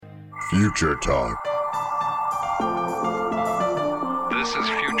Future Talk. This is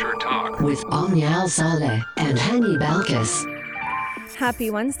Future Talk with Omnial Saleh and Hani Balkis.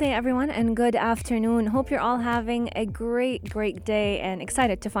 Happy Wednesday, everyone, and good afternoon. Hope you're all having a great day and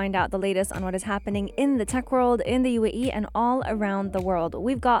excited to find out the latest on what is happening in the tech world, in the UAE, and all around the world.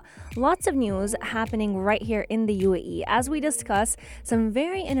 We've got lots of news happening right here in the UAE as we discuss some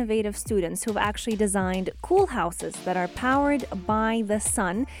very innovative students who've actually designed cool houses that are powered by the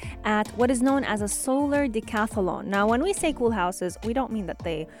sun at what is known as a solar decathlon. Now, when we say cool houses, we don't mean that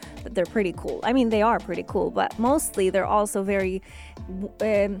they're pretty cool. I mean, they are pretty cool, but mostly they're also very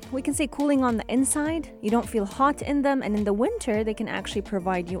we can say cooling on the inside. You don't feel hot in them, and in the winter they can actually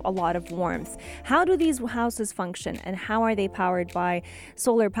provide you a lot of warmth. How do these houses function, and how are they powered by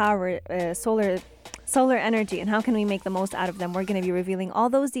solar energy, and how can we make the most out of them? We're going to be revealing all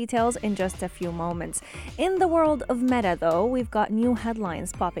those details in just a few moments. In the world of Meta, though, we've got new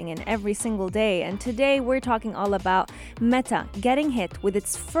headlines popping in every single day, and today we're talking all about Meta getting hit with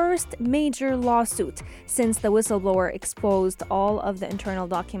its first major lawsuit since the whistleblower exposed all of the internal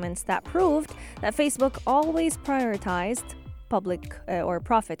documents that proved that Facebook always prioritized public or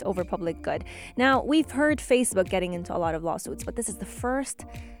profit over public good. Now, we've heard Facebook getting into a lot of lawsuits, but this is the first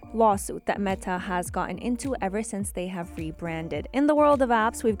lawsuit that Meta has gotten into ever since they have rebranded. In the world of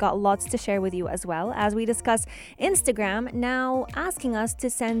apps, we've got lots to share with you as well as we discuss Instagram now asking us to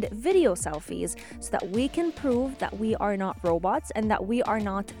send video selfies so that we can prove that we are not robots and that we are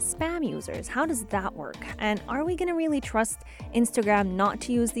not spam users. How does that work? And are we going to really trust Instagram not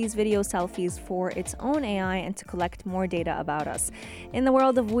to use these video selfies for its own AI and to collect more data about us? In the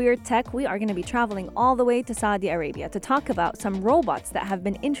world of weird tech, we are going to be traveling all the way to Saudi Arabia to talk about some robots that have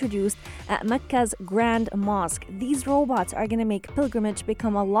been introduced at Mecca's Grand Mosque. These robots are going to make pilgrimage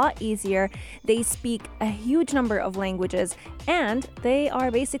become a lot easier. They speak a huge number of languages, and they are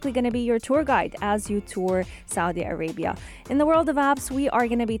basically going to be your tour guide as you tour Saudi Arabia. In the world of apps, we are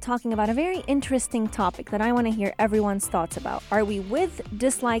going to be talking about a very interesting topic that I want to hear everyone's thoughts about. Are we with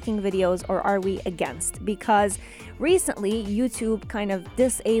disliking videos or are we against? Because recently, YouTube kind of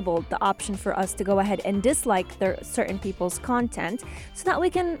disabled the option for us to go ahead and dislike certain people's content so that we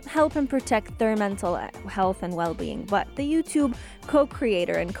can help and protect their mental health and well-being. But the YouTube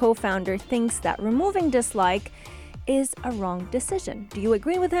co-creator and co-founder thinks that removing dislike is a wrong decision. Do you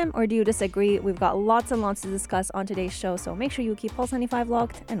agree with him or do you disagree? We've got lots and lots to discuss on today's show, so make sure you keep Pulse 95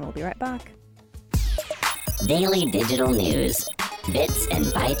 locked, and we'll be right back. Daily digital news. Bits and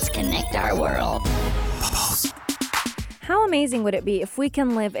bytes connect our world. How amazing would it be if we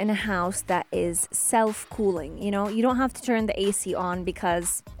can live in a house that is self-cooling? You know, you don't have to turn the AC on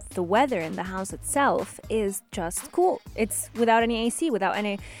because the weather in the house itself is just cool. It's without any AC, without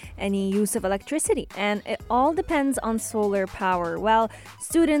any use of electricity. And it all depends on solar power. Well,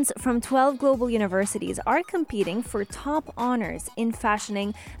 students from 12 global universities are competing for top honors in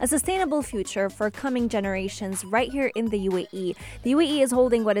fashioning a sustainable future for coming generations right here in the UAE. The UAE is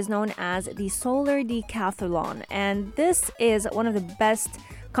holding what is known as the Solar Decathlon. And this is one of the best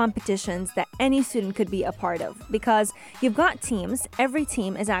competitions that any student could be a part of, because you've got teams. Every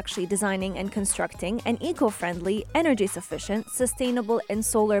team is actually designing and constructing an eco-friendly, energy-sufficient, sustainable, and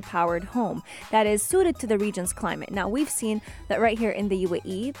solar-powered home that is suited to the region's climate. Now, we've seen that right here in the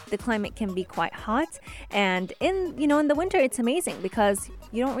UAE, the climate can be quite hot, and in the winter, it's amazing because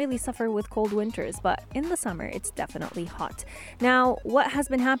you don't really suffer with cold winters, but in the summer, it's definitely hot. Now, what has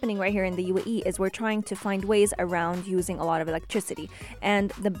been happening right here in the UAE is we're trying to find ways around using a lot of electricity,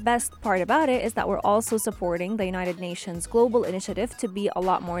 and the best part about it is that we're also supporting the United Nations global initiative to be a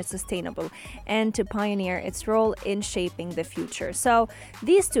lot more sustainable and to pioneer its role in shaping the future. So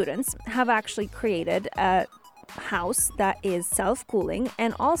these students have actually created a house that is self-cooling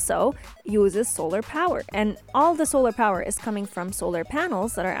and also uses solar power, and all the solar power is coming from solar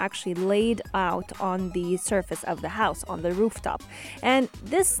panels that are actually laid out on the surface of the house, on the rooftop. And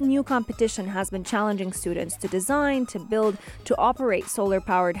this new competition has been challenging students to design, to build, to operate solar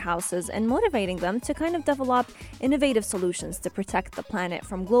powered houses, and motivating them to kind of develop innovative solutions to protect the planet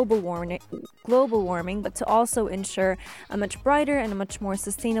from global warming, but to also ensure a much brighter and a much more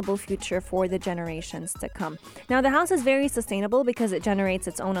sustainable future for the generations to come. Now, the house is very sustainable because it generates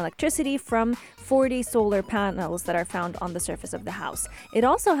its own electricity from 40 solar panels that are found on the surface of the house. It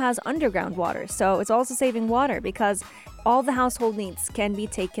also has underground water, so it's also saving water because all the household needs can be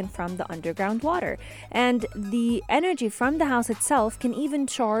taken from the underground water. And the energy from the house itself can even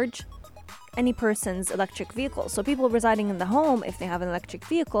charge any person's electric vehicle. So people residing in the home, if they have an electric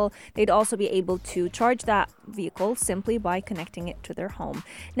vehicle, they'd also be able to charge that vehicle simply by connecting it to their home.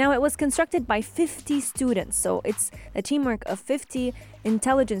 Now, it was constructed by 50 students, so it's a teamwork of 50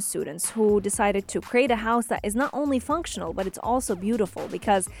 intelligent students who decided to create a house that is not only functional, but it's also beautiful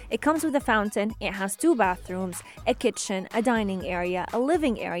because it comes with a fountain, it has 2 bathrooms, a kitchen, a dining area, a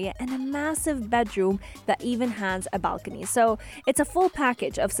living area, and a massive bedroom that even has a balcony. So it's a full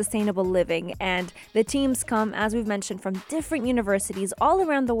package of sustainable living, and the teams come, as we've mentioned, from different universities all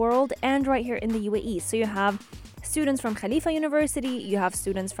around the world and right here in the UAE. So you have students from Khalifa University, you have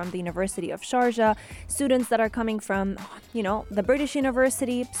students from the University of Sharjah, students that are coming from, the British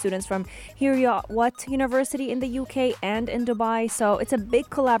University, students from Heriot-Watt University in the UK and in Dubai. So it's a big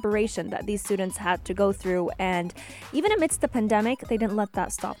collaboration that these students had to go through, and even amidst the pandemic, they didn't let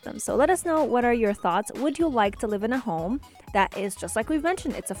that stop them. So let us know, what are your thoughts? Would you like to live in a home that is just like we've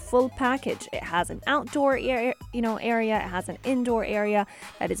mentioned? It's a full package. It has an outdoor area, it has an indoor area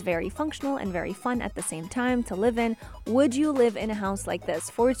that is very functional and very fun at the same time to live in. Would you live in a house like this?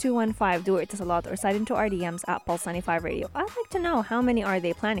 4215, do it to Salat or slide into our DMs at Pulse 95 Radio. I'd like to know, how many are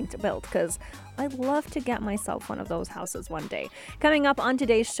they planning to build? Because I'd love to get myself one of those houses one day. Coming up on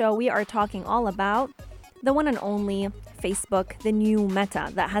today's show, we are talking all about the one and only Facebook, the new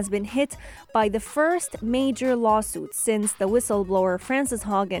Meta, that has been hit by the first major lawsuit since the whistleblower Frances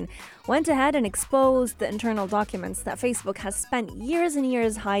Haugen went ahead and exposed the internal documents that Facebook has spent years and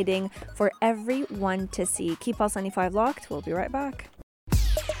years hiding for everyone to see. Keep Pulse 95 locked. We'll be right back.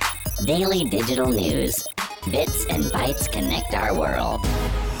 Daily digital news. Bits and bytes connect our world.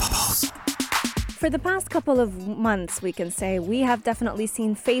 For the past couple of months, we can say, we have definitely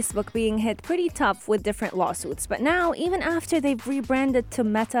seen Facebook being hit pretty tough with different lawsuits. But now, even after they've rebranded to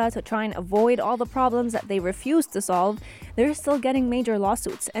Meta to try and avoid all the problems that they refuse to solve, they're still getting major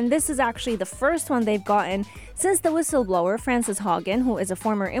lawsuits. And this is actually the first one they've gotten since the whistleblower, Frances Haugen, who is a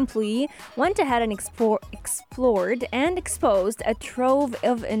former employee, went ahead and explored and exposed a trove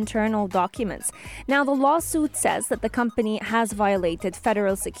of internal documents. Now, the lawsuit says that the company has violated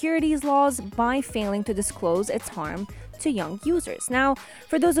federal securities laws by failing to disclose its harm to young users. Now,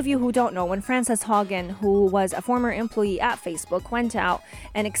 for those of you who don't know, when Frances Haugen, who was a former employee at Facebook, went out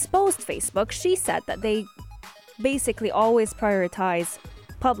and exposed Facebook, she said that they basically always prioritize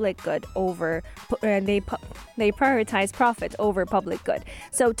public good over, and they prioritize profit over public good.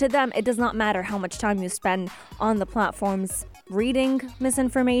 So to them, it does not matter how much time you spend on the platforms reading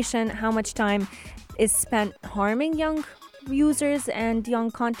misinformation, how much time is spent harming young users and young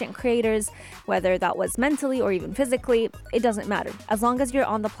content creators, whether that was mentally or even physically. It doesn't matter. As long as you're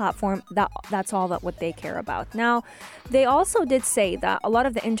on the platform, that's all that what they care about. Now, they also did say that a lot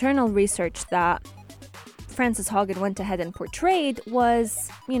of the internal research that Frances Haugen went ahead and portrayed was,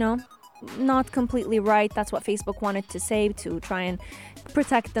 not completely right. That's what Facebook wanted to say to try and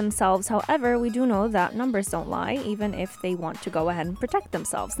protect themselves. However, we do know that numbers don't lie, even if they want to go ahead and protect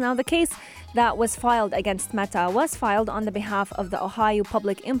themselves. Now, the case that was filed against Meta was filed on the behalf of the Ohio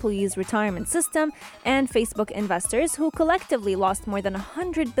Public Employees Retirement System and Facebook investors, who collectively lost more than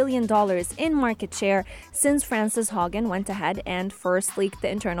 $100 billion in market share since Frances Haugen went ahead and first leaked the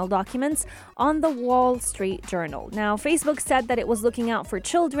internal documents on the Wall Street Journal. Now, Facebook said that it was looking out for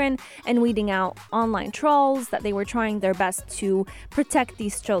children and weeding out online trolls, that they were trying their best to protect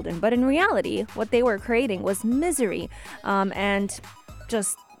these children. But in reality, what they were creating was misery and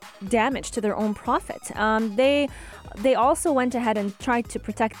just damage to their own profit. They also went ahead and tried to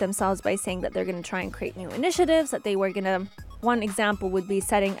protect themselves by saying that they're going to try and create new initiatives, that they were going to, one example would be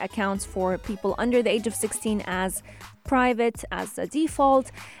setting accounts for people under the age of 16 as private as a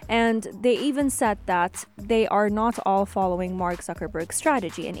default, and they even said that they are not all following Mark Zuckerberg's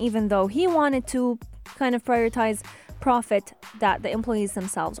strategy. And even though he wanted to kind of prioritize profit, that the employees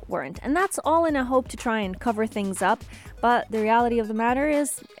themselves weren't. And that's all in a hope to try and cover things up. But the reality of the matter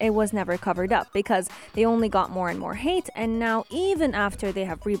is it was never covered up, because they only got more and more hate. And now, even after they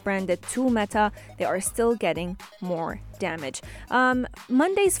have rebranded to Meta, they are still getting more damage.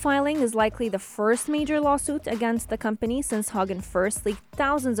 Monday's filing is likely the first major lawsuit against the company since Haugen first leaked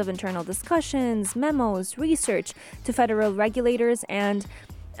thousands of internal discussions, memos, research to federal regulators. And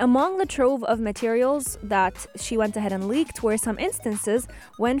among the trove of materials that she went ahead and leaked were some instances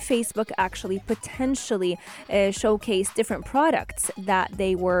when Facebook actually potentially showcased different products that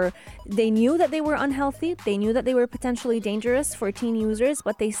they knew that they were unhealthy, they knew that they were potentially dangerous for teen users,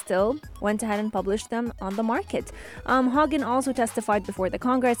 but they still went ahead and published them on the market. Haugen also testified before the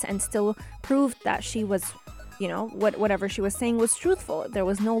Congress and still proved that she was whatever she was saying was truthful. There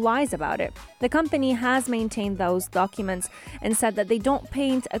was no lies about it. The company has maintained those documents and said that they don't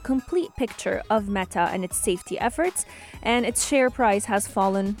paint a complete picture of Meta and its safety efforts, and its share price has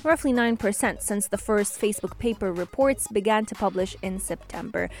fallen roughly 9% since the first Facebook paper reports began to publish in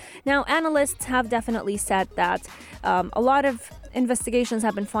September. Now, analysts have definitely said that a lot of investigations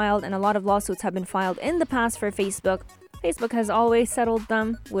have been filed and a lot of lawsuits have been filed in the past for Facebook. Facebook has always settled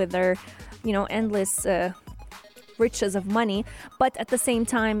them with their, endless riches of money, but at the same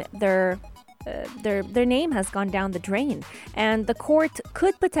time, their name has gone down the drain, and the court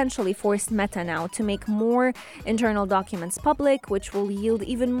could potentially force Meta now to make more internal documents public, which will yield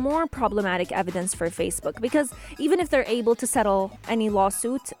even more problematic evidence for Facebook, because even if they're able to settle any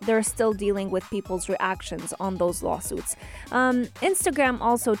lawsuit, they're still dealing with people's reactions on those lawsuits. Instagram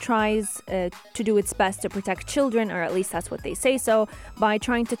also tries to do its best to protect children, or at least that's what they say so, by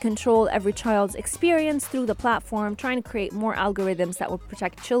trying to control every child's experience through the platform, trying to create more algorithms that will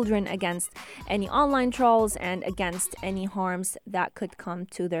protect children against any online trolls and against any harms that could come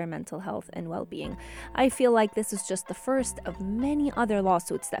to their mental health and well-being. I feel like this is just the first of many other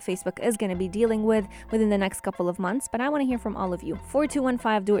lawsuits that Facebook is going to be dealing with within the next couple of months, but I want to hear from all of you.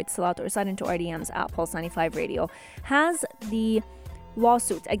 4215, do it Salat, or slide into our DMs at Pulse 95 Radio. Has the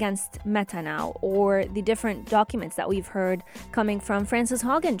lawsuit against Meta now, or the different documents that we've heard coming from Frances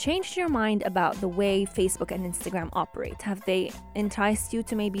Haugen, changed your mind about the way Facebook and Instagram operate? Have they enticed you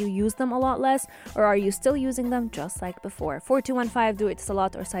to maybe use them a lot less, or are you still using them just like before? 4215, do it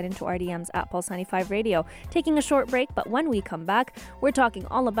Salat, or slide into our DMs at Pulse 95 Radio. Taking a short break, but when we come back, we're talking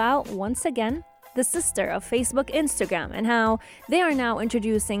all about, once again, the sister of Facebook, Instagram, and how they are now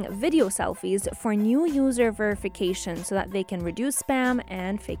introducing video selfies for new user verification so that they can reduce spam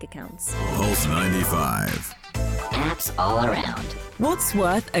and fake accounts. Pulse 95. Apps all around. What's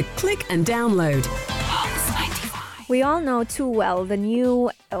worth a click and download? Pulse 95. We all know too well the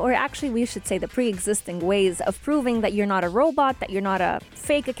new, or actually we should say the pre-existing ways of proving that you're not a robot, that you're not a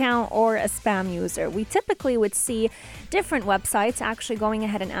fake account or a spam user. We typically would see different websites actually going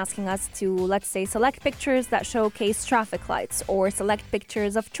ahead and asking us to, let's say, select pictures that showcase traffic lights, or select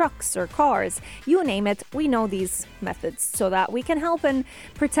pictures of trucks or cars. You name it, we know these methods so that we can help and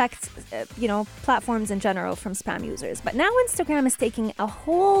protect, platforms in general from spam users. But now Instagram is taking a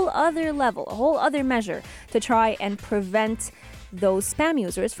whole other level, a whole other measure to try and prevent those spam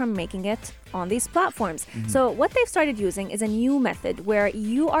users from making it on these platforms. So what they've started using is a new method where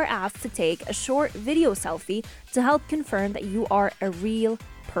you are asked to take a short video selfie to help confirm that you are a real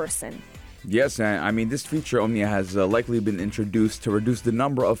person. Yes, I mean, this feature, Omnia, has likely been introduced to reduce the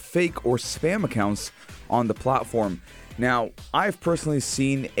number of fake or spam accounts on the platform. Now, I've personally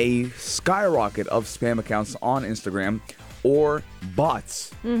seen a skyrocket of spam accounts on Instagram, or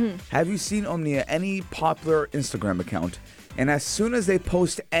bots. Have you seen, Omnia, any popular Instagram account? And as soon as they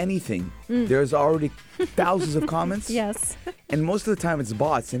post anything, there's already thousands of comments. Yes. And most of the time it's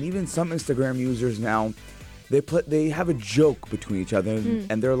bots. And even some Instagram users now, they have a joke between each other.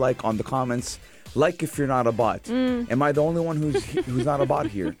 And they're like on the comments, like if you're not a bot. Am I the only one who's not a bot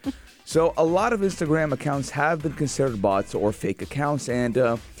here? So a lot of Instagram accounts have been considered bots or fake accounts. And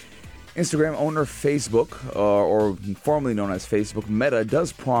Instagram owner Facebook, or formerly known as Facebook, Meta,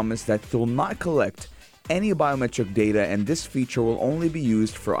 does promise that they'll not collect any biometric data, and this feature will only be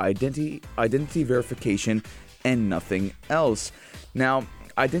used for identity verification and nothing else. Now,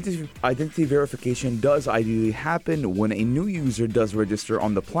 identity verification does ideally happen when a new user does register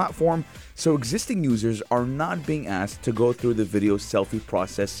on the platform, so existing users are not being asked to go through the video selfie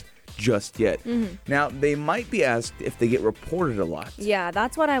process just yet. Now, they might be asked if they get reported a lot. Yeah,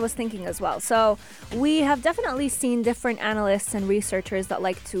 that's what I was thinking as well. So we have definitely seen different analysts and researchers that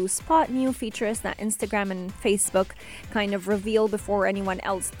like to spot new features that Instagram and Facebook kind of reveal before anyone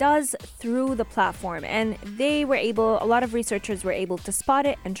else does through the platform. And a lot of researchers were able to spot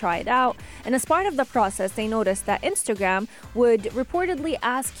it and try it out. And as part of the process, they noticed that Instagram would reportedly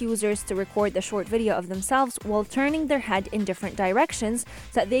ask users to record the short video of themselves while turning their head in different directions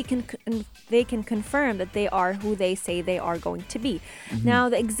so that they can confirm that they are who they say they are going to be. Now,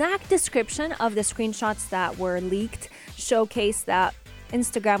 the exact description of the screenshots that were leaked showcase that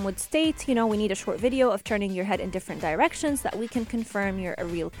Instagram would state, we need a short video of turning your head in different directions that we can confirm you're a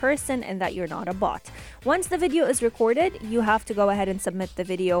real person and that you're not a bot. Once the video is recorded, you have to go ahead and submit the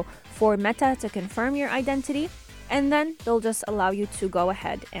video for Meta to confirm your identity. And then they'll just allow you to go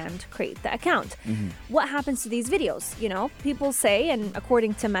ahead and create the account. What happens to these videos? People say, and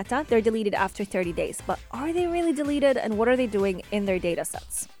according to Meta, they're deleted after 30 days. But are they really deleted, and what are they doing in their data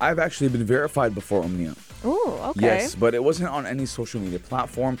sets? I've actually been verified before, Omnia. Oh, okay. Yes, but it wasn't on any social media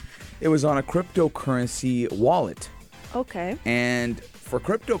platform. It was on a cryptocurrency wallet. Okay. And for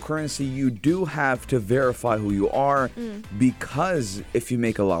cryptocurrency, you do have to verify who you are because if you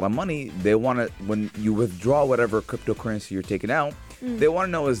make a lot of money, they want to, when you withdraw whatever cryptocurrency you're taking out, they want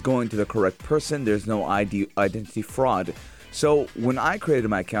to know it's going to the correct person. There's no identity fraud. So when I created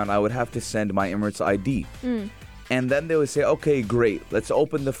my account, I would have to send my Emirates ID. And then they would say, okay, great. Let's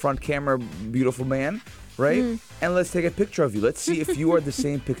open the front camera, beautiful man, right? And let's take a picture of you. Let's see if you are the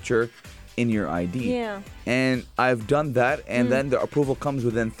same picture in your ID. Yeah. And I've done that, and then the approval comes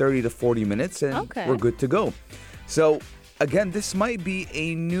within 30 to 40 minutes, and Okay. we're good to go. So, again, this might be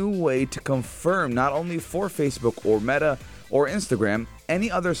a new way to confirm, not only for Facebook or Meta or Instagram,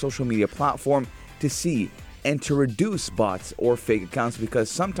 any other social media platform, to see and to reduce bots or fake accounts, because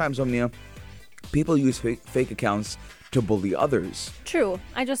sometimes, Omnia, people use fake accounts to bully others. True.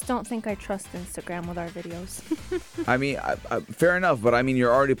 I just don't think I trust Instagram with our videos. I mean, fair enough, but I mean,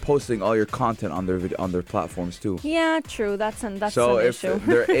 you're already posting all your content on their platforms too. Yeah, true. That's So an if issue.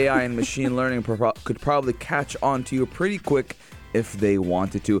 their AI and machine learning could probably catch on to you pretty quick if they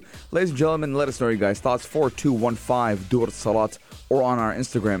wanted to. Ladies and gentlemen, let us know your guys' thoughts. 4215 Dur Salat or on our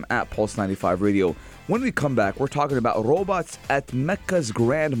Instagram at Pulse95 Radio. When we come back, we're talking about robots at Mecca's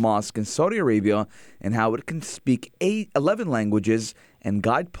Grand Mosque in Saudi Arabia and how it can speak 11 languages and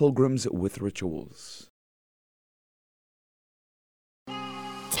guide pilgrims with rituals.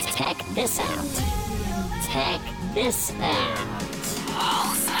 Check this out. Check this out.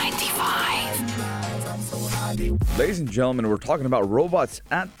 Pulse 95. Ladies and gentlemen, we're talking about robots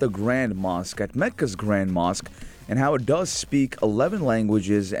at the Grand Mosque, at Mecca's Grand Mosque, and how it does speak 11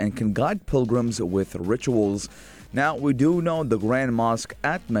 languages and can guide pilgrims with rituals. Now, we do know the Grand Mosque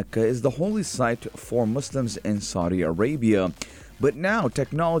at Mecca is the holy site for Muslims in Saudi Arabia. But now,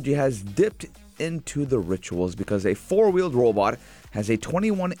 technology has dipped into the rituals because a four-wheeled robot has a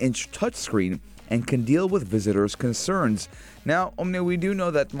 21-inch touchscreen and can deal with visitors' concerns. Now, Omni, we do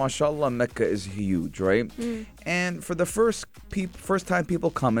know that, mashallah, Mecca is huge, right? And for the first time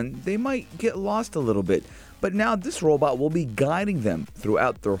people coming, they might get lost a little bit. But now this robot will be guiding them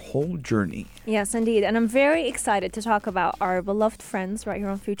throughout their whole journey. Yes, indeed. And I'm very excited to talk about our beloved friends right here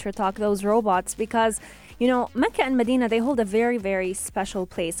on Future Talk, those robots, because, you know, Mecca and Medina, they hold a very, very special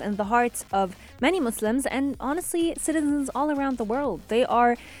place in the hearts of many Muslims and, honestly, citizens all around the world. They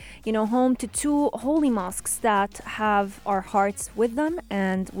are, you know, home to two holy mosques that have our hearts with them,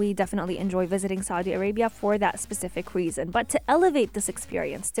 and we definitely enjoy visiting Saudi Arabia for that specific reason. But to elevate this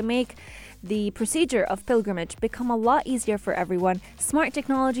experience, to make the procedure of pilgrimage become a lot easier for everyone, smart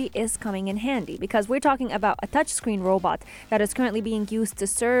technology is coming in handy, because we're talking about a touchscreen robot that is currently being used to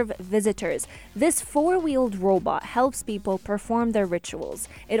serve visitors. This four-wheeled robot helps people perform their rituals.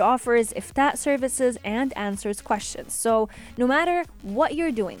 It offers iftar services and answers questions. So no matter what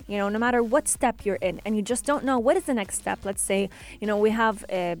you're doing, you know, no matter what step you're in, and you just don't know what is the next step, let's say, you know, we have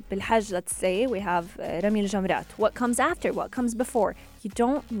Bil-Hajj, let's say, we have Rami al-Jamrat. What comes after? What comes before? You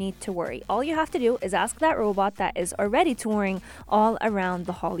don't need to worry. All you have to do is ask that robot that is already touring all around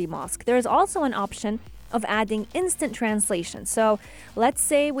the Holy Mosque. There is also an option of adding instant translation. So let's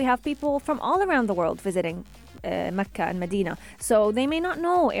say we have people from all around the world visiting Mecca and Medina. So they may not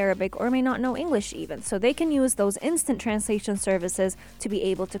know Arabic or may not know English even. So they can use those instant translation services to be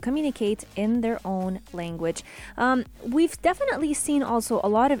able to communicate in their own language. We've definitely seen also a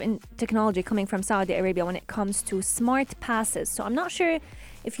lot of technology coming from Saudi Arabia when it comes to smart passes. So I'm not sure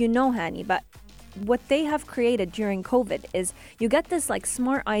if you know, Hani, but what they have created during COVID is you get this like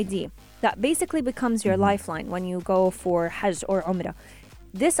smart ID that basically becomes your lifeline when you go for Hajj or Umrah.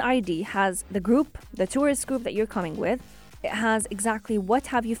 This ID has the group, the tourist group that you're coming with. It has exactly what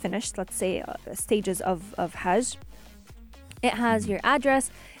have you finished, let's say stages of Hajj. It has your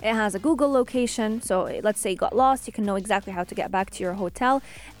address. It has a Google location. So let's say you got lost, you can know exactly how to get back to your hotel.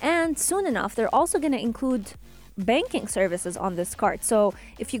 And soon enough, they're also going to include banking services on this card. So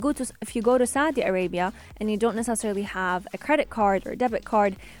if you go to Saudi Arabia and you don't necessarily have a credit card or debit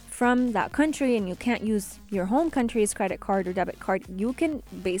card from that country and you can't use your home country's credit card or debit card, you can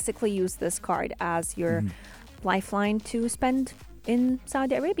basically use this card as your lifeline to spend in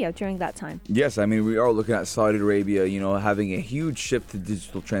Saudi Arabia during that time. Yes, I mean, we are looking at Saudi Arabia, you know, having a huge shift to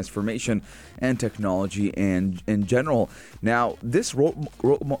digital transformation and technology and in general. Now, this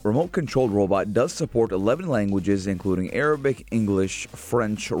remote-controlled robot does support 11 languages, including Arabic, English,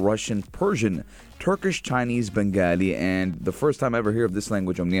 French, Russian, Persian, Turkish, Chinese, Bengali, and the first time I ever hear of this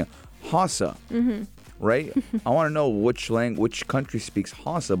language, Omnia, Hausa. right? I want to know which country speaks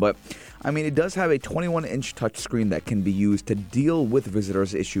Hausa. But, I mean, it does have a 21-inch touchscreen that can be used to deal with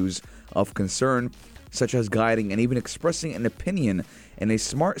visitors' issues of concern, such as guiding and even expressing an opinion, in a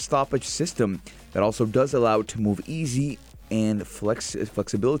smart stoppage system that also does allow it to move easy and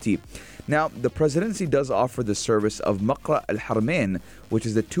flexibility. Now, the presidency does offer the service of Maqra al-Haramain, which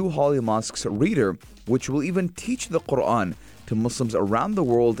is the two holy mosques reader, which will even teach the Quran to Muslims around the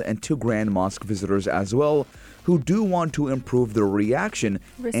world and to Grand Mosque visitors as well, who do want to improve their recitation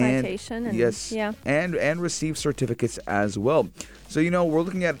and receive certificates as well. So, we're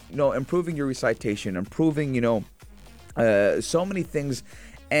looking at, improving your recitation, improving, so many things,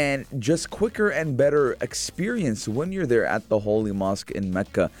 and just quicker and better experience when you're there at the Holy Mosque in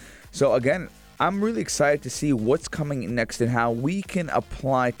Mecca. So again, I'm really excited to see what's coming next and how we can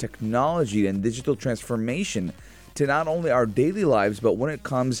apply technology and digital transformation to not only our daily lives, but when it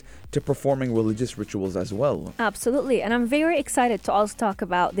comes to performing religious rituals as well. Absolutely. And I'm very excited to also talk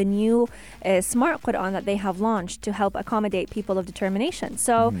about the new smart Quran that they have launched to help accommodate people of determination.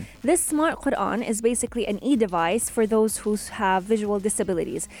 So this smart Quran is basically an e-device for those who have visual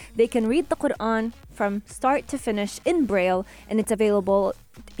disabilities. They can read the Quran from start to finish in Braille, and it's available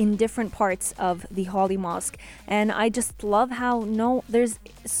in different parts of the Holy Mosque. And I just love how there's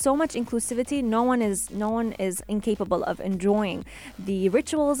so much inclusivity. No one is incapable of enjoying the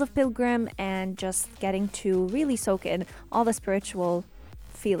rituals of pilgrim and just getting to really soak in all the spiritual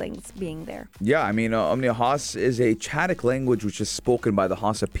feelings being there. Yeah, I mean, Hausa is a Chadic language which is spoken by the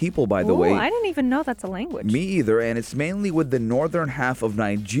Hausa people, by the way. I didn't even know that's a language. Me either, and it's mainly with the northern half of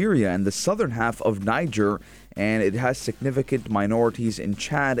Nigeria and the southern half of Niger, and it has significant minorities in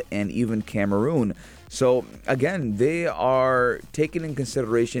Chad and even Cameroon. So, again, they are taking in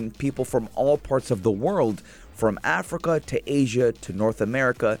consideration people from all parts of the world, from Africa to Asia to North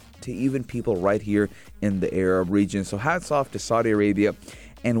America to even people right here in the Arab region. So hats off to Saudi Arabia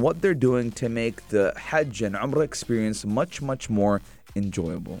and what they're doing to make the Hajj and Umrah experience much, much more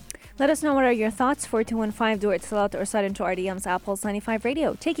enjoyable. Let us know what are your thoughts. 4215 do it Salat or slide into our DMs at Pulse 95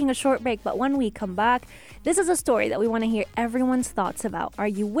 Radio. Taking a short break, but when we come back, this is a story that we want to hear everyone's thoughts about. Are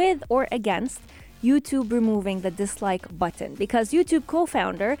you with or against YouTube removing the dislike button? Because YouTube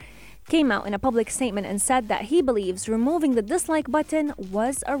co-founder came out in a public statement and said that he believes removing the dislike button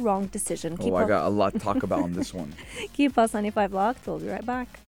was a wrong decision. I got a lot to talk about on this one. Keep Pulse 95 locked. We'll be right back.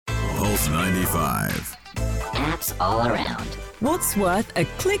 Pulse 95. Apps all around. What's worth a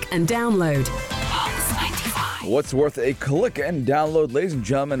click and download? Pulse 95. What's worth a click and download? Ladies and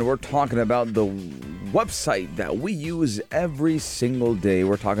gentlemen, we're talking about the website that we use every single day.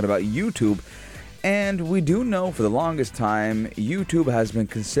 We're talking about YouTube. And we do know for the longest time, YouTube has been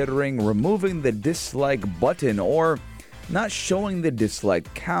considering removing the dislike button or not showing the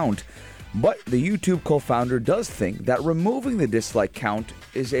dislike count. But the YouTube co-founder does think that removing the dislike count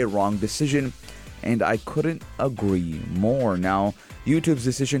is a wrong decision, and I couldn't agree more. Now, YouTube's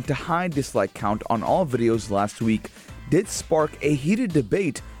decision to hide dislike count on all videos last week did spark a heated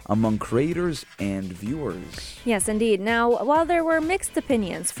debate among creators and viewers. Yes, indeed. Now, while there were mixed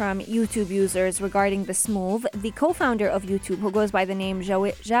opinions from YouTube users regarding this move, the co-founder of YouTube, who goes by the name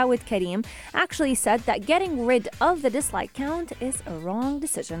Jawed Karim, actually said that getting rid of the dislike count is a wrong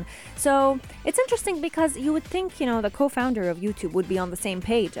decision. So it's interesting because you would think, the co-founder of YouTube would be on the same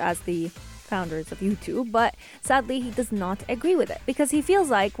page as the founders of YouTube, but sadly he does not agree with it because he feels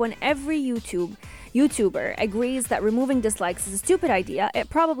like when every YouTuber agrees that removing dislikes is a stupid idea, it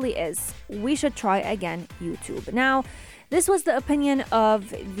probably is. We should try again, YouTube. Now, this was the opinion of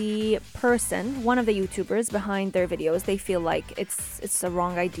the person, one of the YouTubers behind their videos. They feel like it's a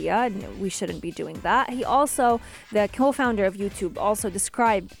wrong idea and we shouldn't be doing that. The co-founder of YouTube also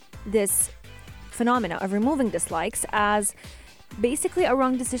described this phenomena of removing dislikes as basically a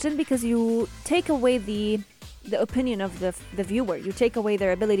wrong decision because you take away the opinion of the viewer. You take away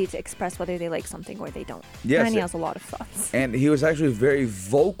their ability to express whether they like something or they don't. Yes. And he has a lot of thoughts. And he was actually very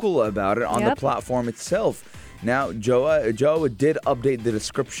vocal about it on the platform itself. Now, Joe did update the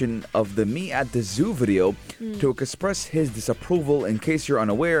description of the Me at the Zoo video to express his disapproval. In case you're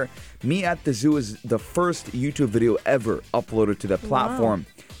unaware, Me at the Zoo is the first YouTube video ever uploaded to the platform.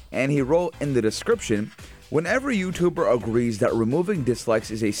 Wow. And he wrote in the description, whenever YouTuber agrees that removing dislikes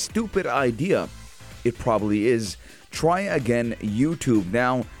is a stupid idea, it probably is. Try again, YouTube.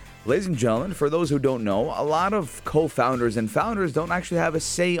 Now, ladies and gentlemen, for those who don't know, a lot of co-founders and founders don't actually have a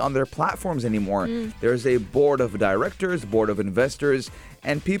say on their platforms anymore. There's a board of directors, board of investors,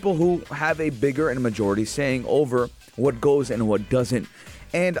 and people who have a bigger and majority saying over what goes and what doesn't.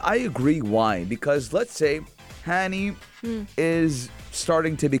 And I agree why. Because let's say Hani is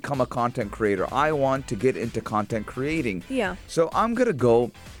starting to become a content creator. I want to get into content creating. Yeah. So I'm going to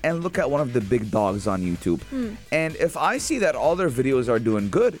go and look at one of the big dogs on YouTube. And if I see that all their videos are doing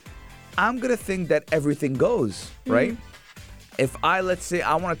good, I'm going to think that everything goes, right? If let's say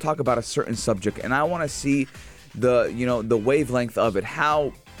I want to talk about a certain subject and I want to see the wavelength of it,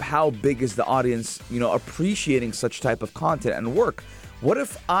 how big is the audience, appreciating such type of content and work. What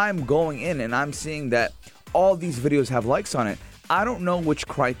if I'm going in and I'm seeing that all these videos have likes on it? I don't know which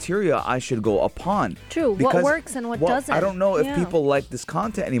criteria I should go upon. True. What works and what doesn't. I don't know if people like this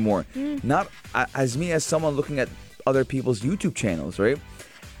content anymore. Not as me as someone looking at other people's YouTube channels, right?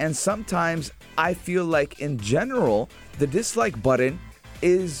 And sometimes I feel like in general, the dislike button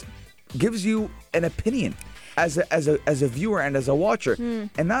gives you an opinion as a viewer and as a watcher.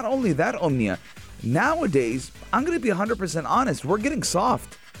 And not only that, Omnia, nowadays, I'm going to be 100% honest, we're getting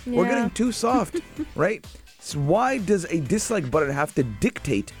soft. We're getting too soft, right? So why does a dislike button have to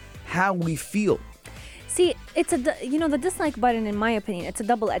dictate how we feel? See, it's the dislike button, in my opinion, it's a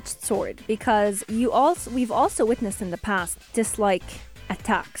double-edged sword, because we've also witnessed in the past dislike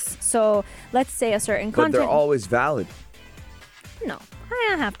attacks. So let's say a certain content. But they're always valid. No,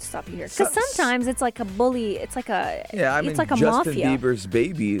 I have to stop you here, because sometimes it's like a bully. It's like a it's like a Justin mafia. Bieber's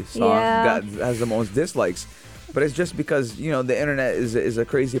 "Baby" song has the most dislikes, but it's just because the internet is a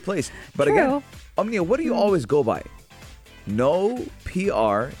crazy place. But True. again, Omnia, what do you always go by? No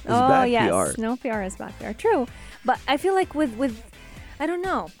PR is bad PR. No PR is bad PR. True, but I feel like with I don't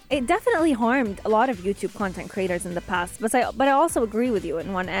know. It definitely harmed a lot of YouTube content creators in the past. But I also agree with you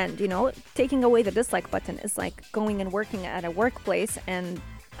in one end. Taking away the dislike button is like going and working at a workplace and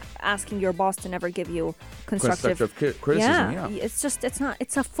asking your boss to never give you constructive criticism. Yeah.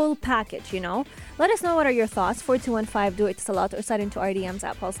 It's a full package, Let us know what are your thoughts. 4215, do it to Salat, or slide into our DMs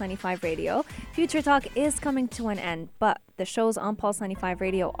at Pulse 95 Radio. Future Talk is coming to an end, but the shows on Pulse 95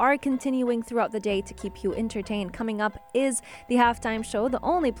 Radio are continuing throughout the day to keep you entertained. Coming up is the halftime show, the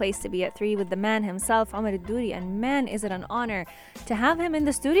only place to be at 3 with the man himself, Omar Duri, and man, is it an honor to have him in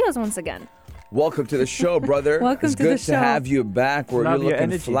the studios once again. Welcome to the show, brother. Welcome it's to good the to show. have you back. You're looking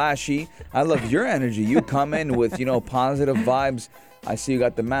energy. flashy. I love your energy. You come in with, positive vibes. I see you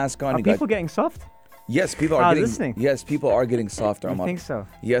got the mask on. Are people getting soft? Yes, people are getting listening. Yes, people are getting softer. I think so.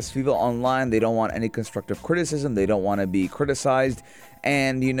 Yes, people online, they don't want any constructive criticism. They don't want to be criticized.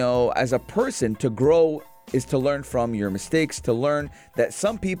 And, as a person, to grow is to learn from your mistakes, to learn that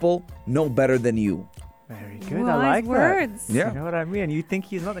some people know better than you. Very good. Wise I like words. that. Yeah. You know what I mean? You think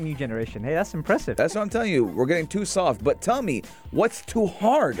he's not the new generation. Hey, that's impressive. That's what I'm telling you. We're getting too soft. But tell me, what's too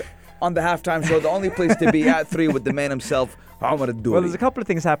hard on the halftime show? The only place to be at 3 with the man himself, Omar Duri. Well, there's a couple of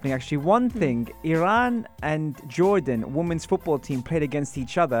things happening, actually. One thing, Iran and Jordan women's football team played against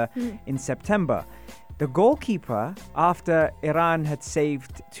each other in September. The goalkeeper, after Iran had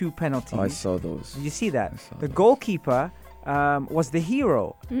saved 2 penalties. I saw those. Did you see that? The goalkeeper was the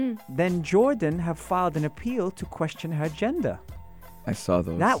hero. Then Jordan have filed an appeal to question her gender. I saw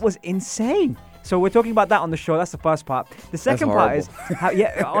those. That was insane. So we're talking about that on the show. That's the first part. The second part is,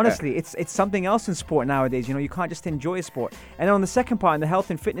 honestly, it's something else in sport nowadays. You can't just enjoy sport. And on the second part, in the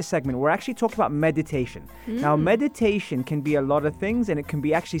health and fitness segment, we're actually talking about meditation. Now, meditation can be a lot of things, and it can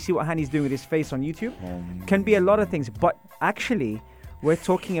be actually, see what Hani's doing with his face on YouTube? Can be a lot of things, but actually, we're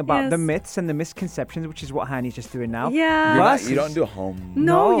talking about the myths and the misconceptions, which is what Hani's just doing now. Yeah. You don't do home.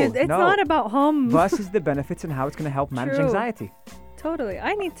 No, it's not about home. Versus the benefits and how it's going to help manage True. anxiety. Totally.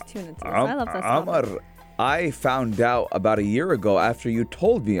 I need to tune into this. I love that stuff. Amar, I found out about a year ago after you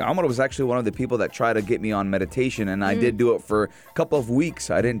told me. Amar was actually one of the people that tried to get me on meditation, and I did do it for a couple of weeks.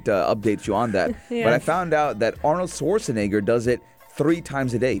 I didn't update you on that. But I found out that Arnold Schwarzenegger does it 3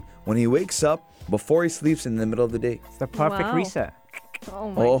 times a day. When he wakes up, before he sleeps, in the middle of the day. It's the perfect reset.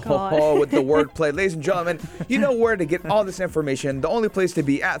 Oh my God. With the wordplay. Ladies and gentlemen, you know where to get all this information. The only place to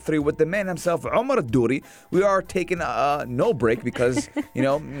be at 3 with the man himself, Omar Duri. We are taking no break because,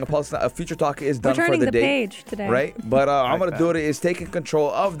 Future Talk is done We're turning for the day. page today. Right? But Omar Duri is taking control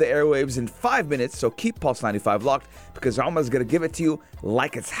of the airwaves in 5 minutes. So keep Pulse 95 locked because Omar's going to give it to you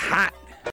like it's hot.